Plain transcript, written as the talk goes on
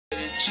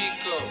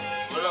Chico,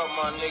 what up,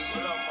 my nigga?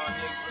 What up, my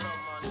nigga? What up,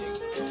 my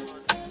nigga?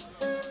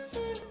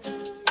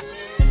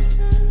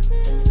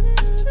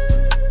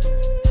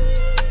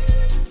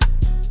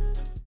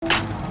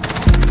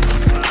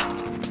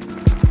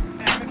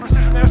 Enemy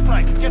precision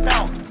airstrike. Get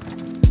down.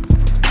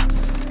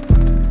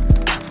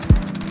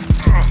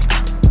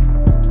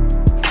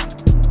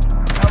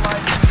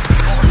 Allied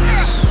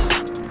overtaken.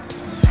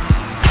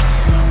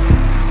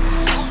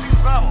 Losing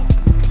Bravo.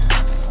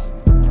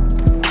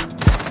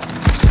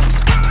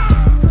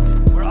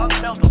 We're on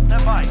Delta.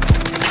 Stand by.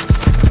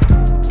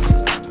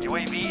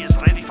 UAV is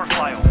ready for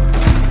flyover.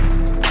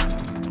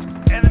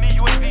 Enemy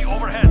UAV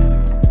overhead.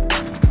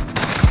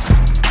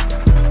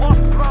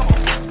 Lost Bravo.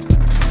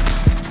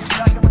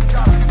 Got him with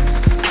Charlie.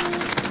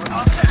 We're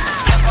on Delta.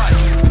 Stand by.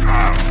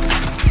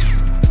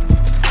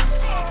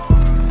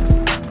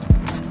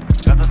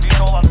 Got the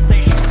VTOL on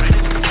station. Ready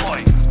to deploy.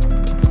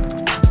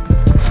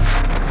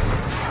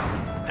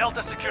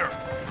 Delta secure.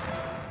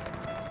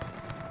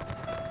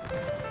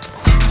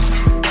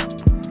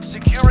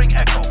 Securing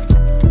Echo.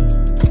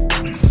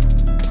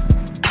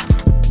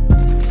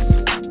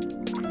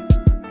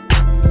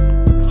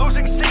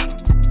 Losing C.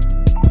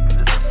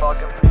 This is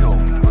Falcon Fuel.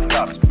 Good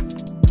copy.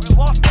 We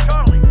lost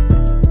Charlie.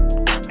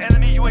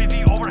 Enemy UAV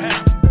overhead.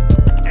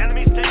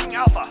 Enemy's taking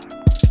Alpha.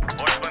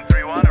 Voice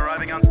 131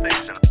 arriving on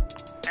station.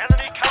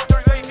 Enemy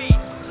counter UAV.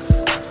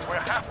 We're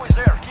halfway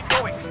there. Keep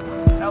going.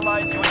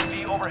 Allied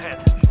UAV overhead.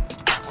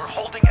 We're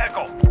holding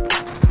Echo.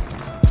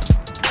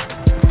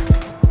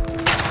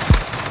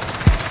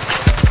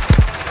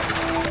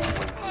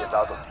 UAV is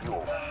out of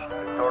fuel.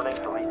 Returning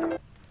to resupply.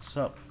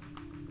 Sup?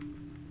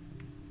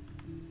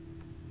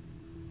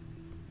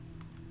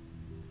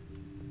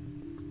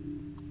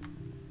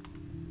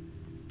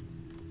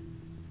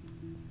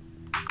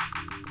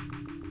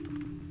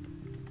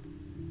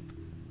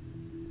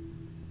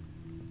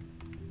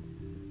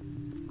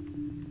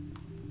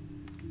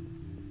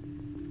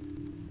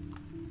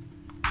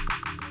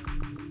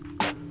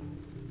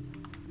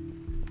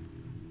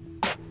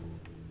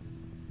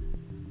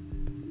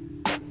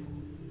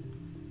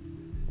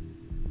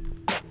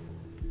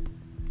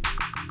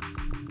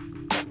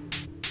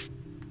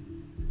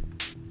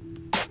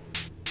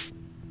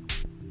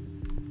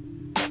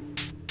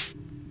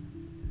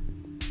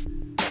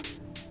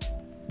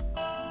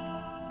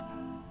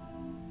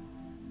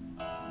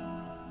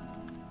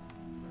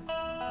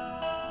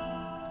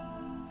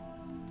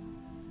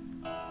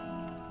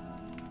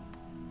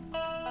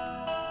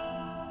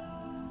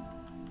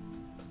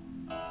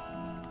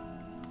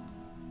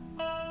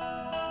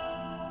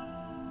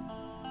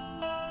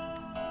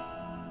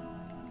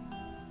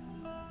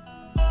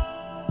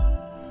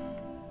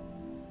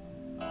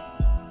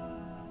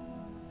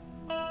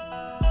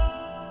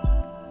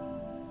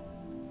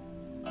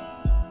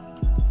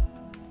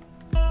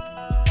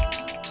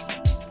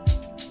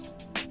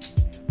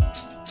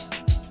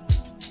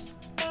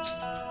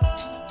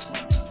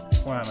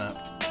 Where I'm at.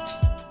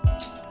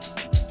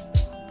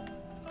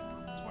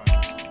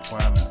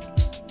 Where I'm at.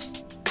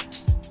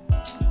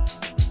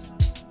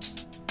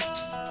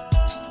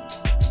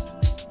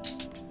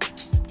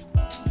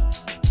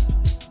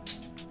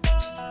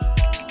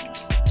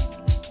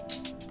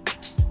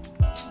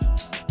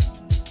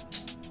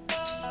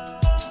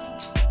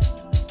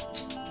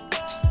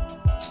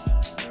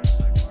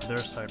 Their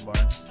sidebar.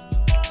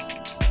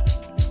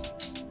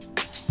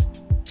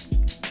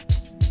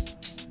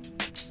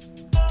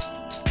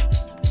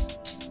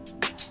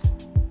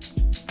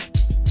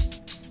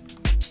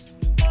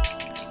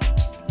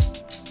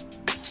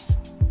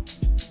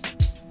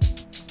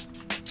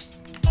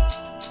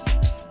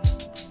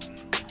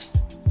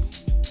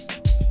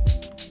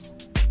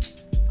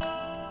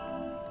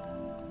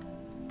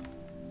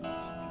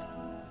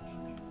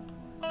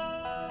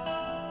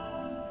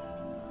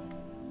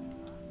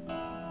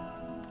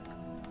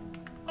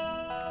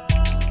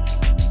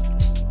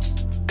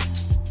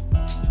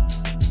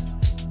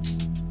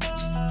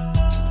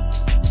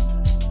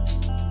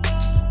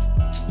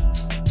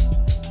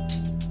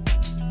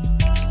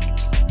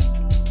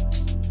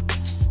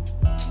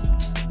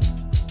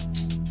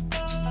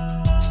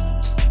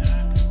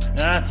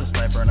 That's a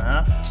sniper and a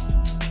half.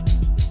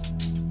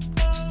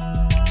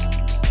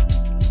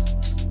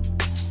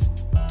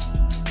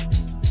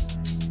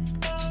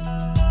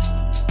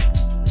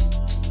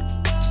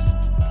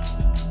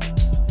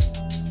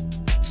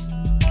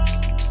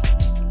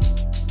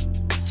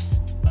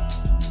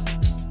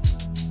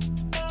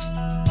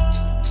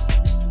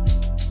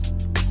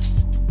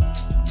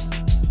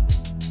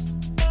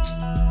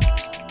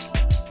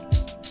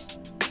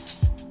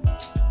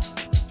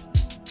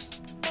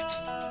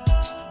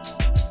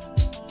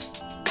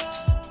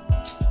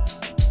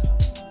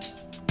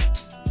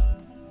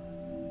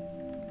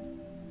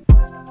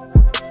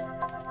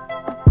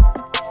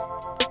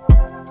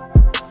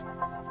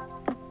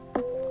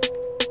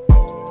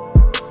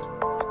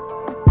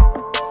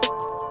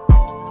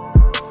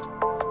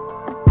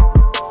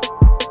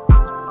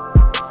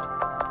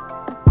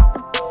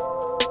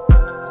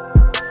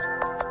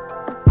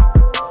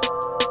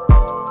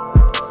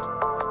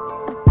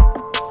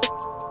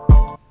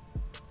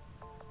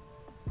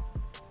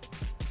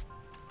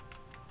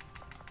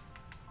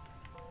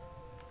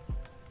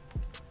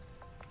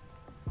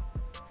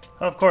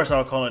 Of course,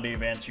 I'll call it the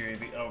advanced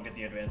UAV. I'll get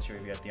the advanced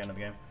UAV at the end of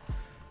the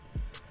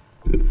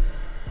game.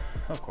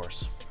 Of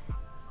course.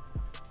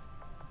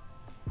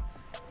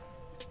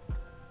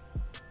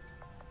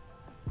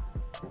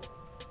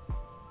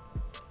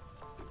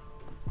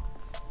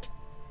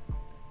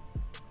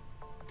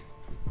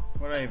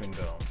 Where'd I even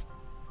go?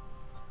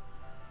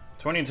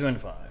 22 and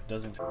 5.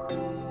 Doesn't.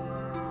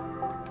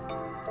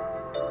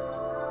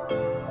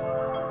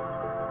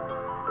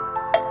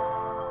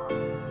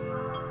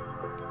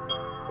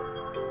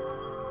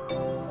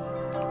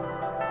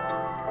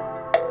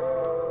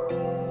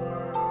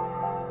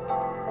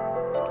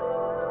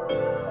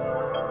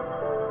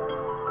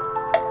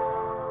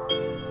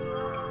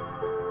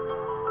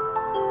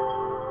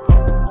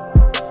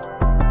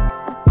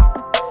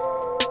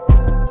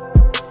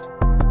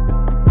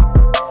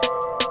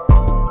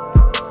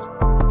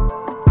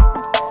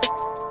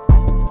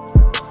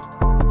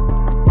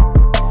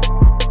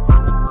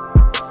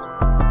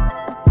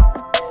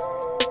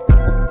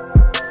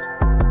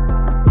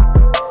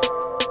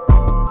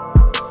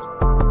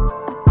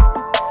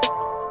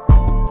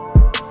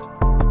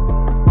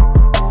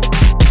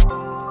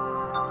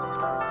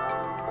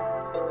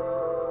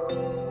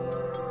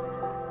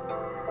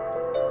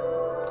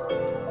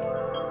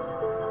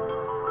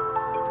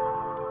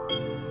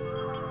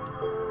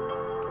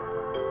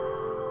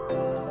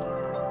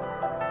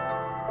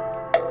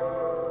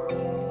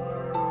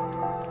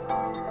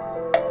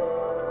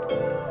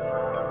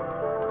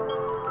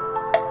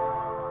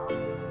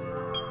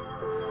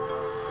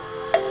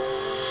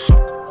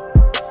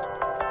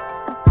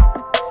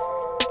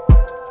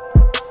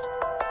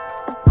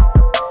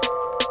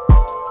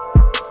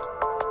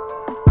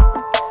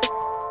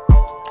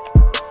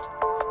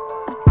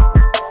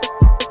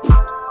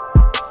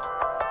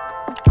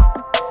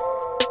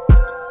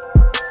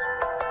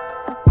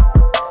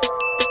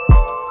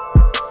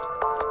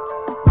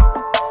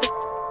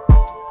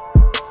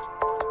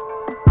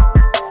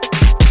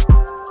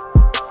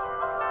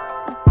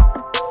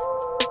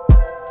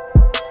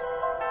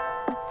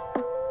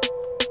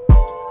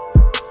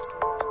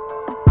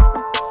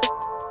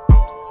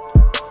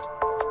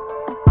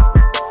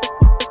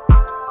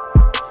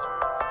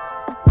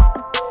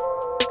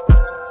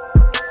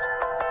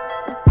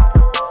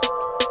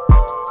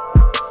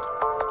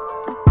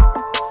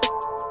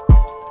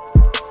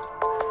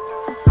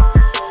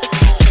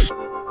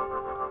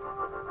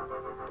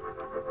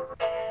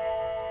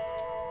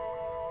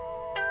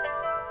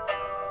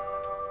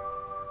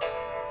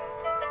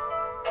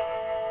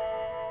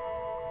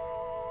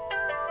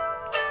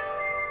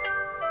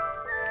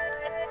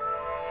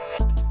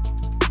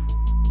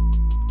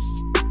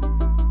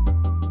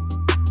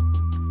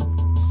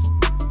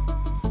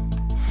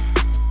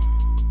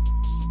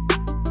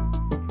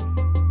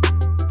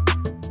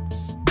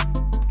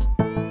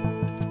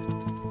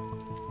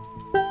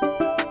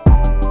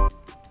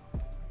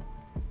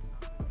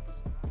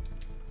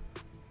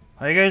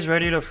 Are you guys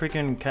ready to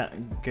freaking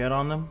get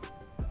on them?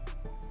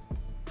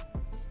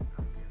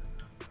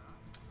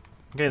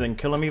 Okay, then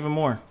kill them even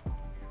more.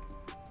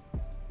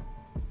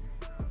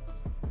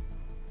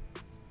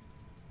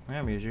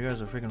 Yeah, because you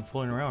guys are freaking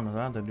fooling around.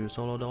 I have to do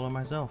solo dolo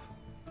myself.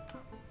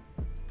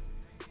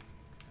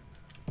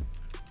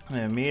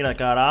 And mira,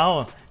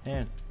 carajo.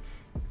 And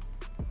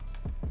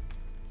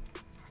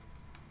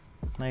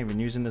not even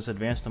using this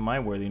advanced to my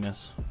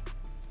worthiness.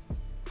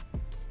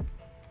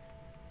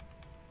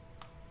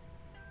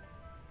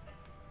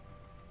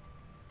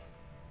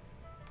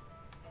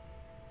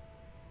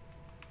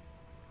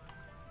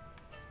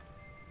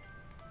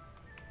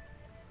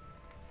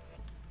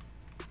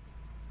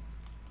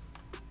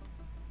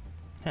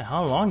 Yeah,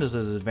 how long does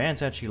this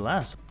advance actually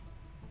last?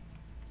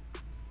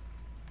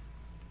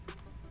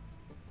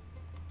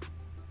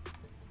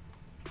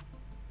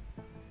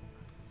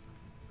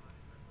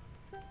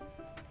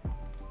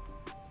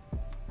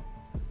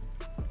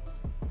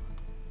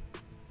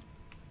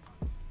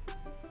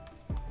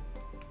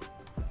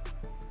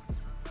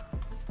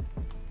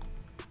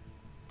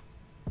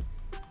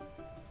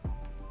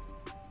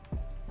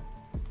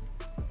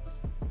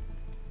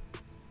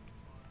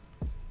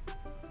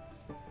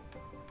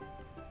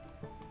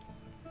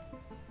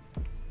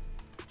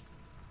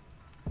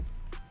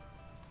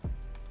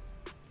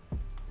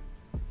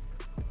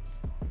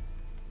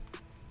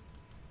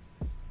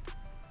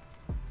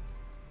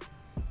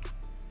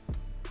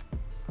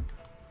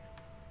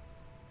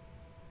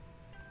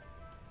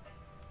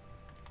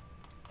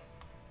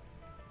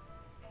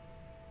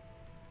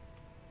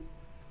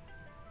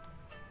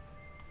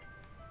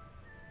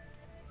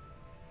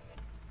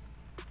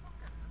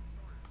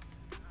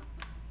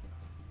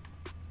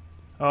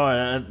 Oh,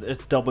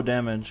 it's double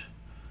damage.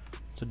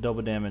 It's a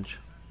double damage.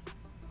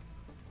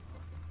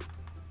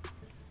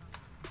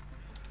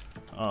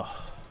 Oh.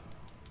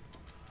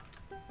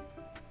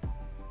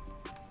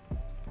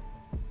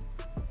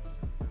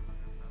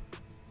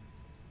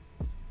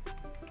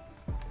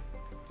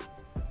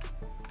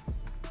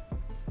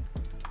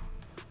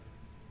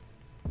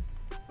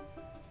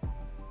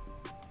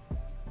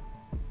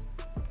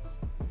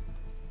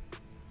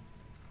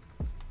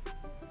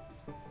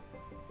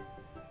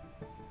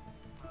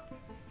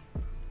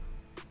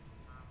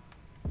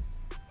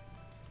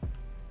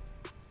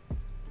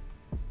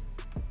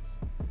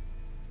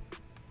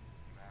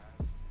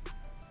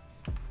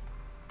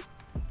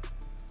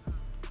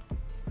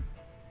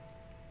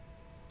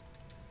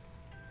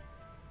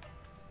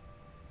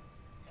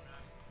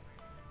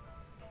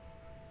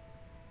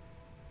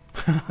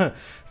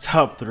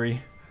 Top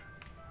 3.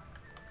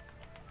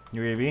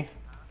 UAV.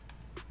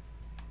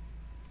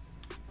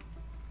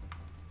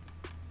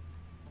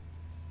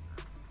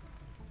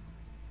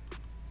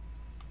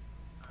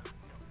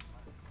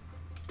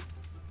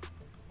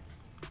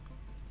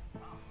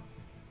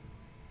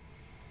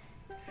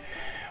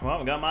 Well,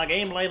 we got my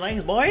gameplay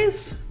links,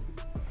 boys.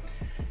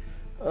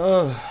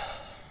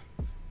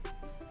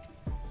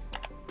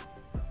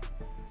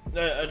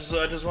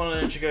 I just want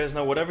to let you guys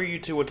know, whatever you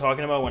two were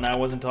talking about when I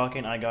wasn't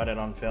talking, I got it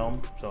on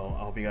film. So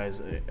I hope you guys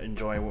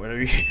enjoy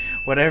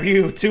whatever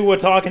you two were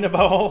talking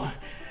about.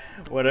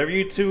 Whatever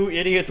you two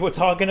idiots were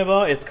talking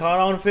about, it's caught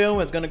on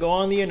film. It's gonna go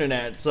on the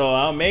internet. So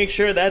I'll make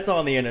sure that's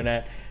on the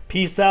internet.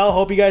 Peace out.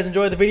 Hope you guys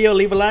enjoyed the video.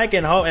 Leave a like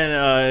and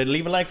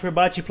leave a like for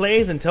Hibachi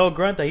Plays and tell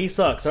Grunt that he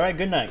sucks. All right.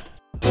 Good night.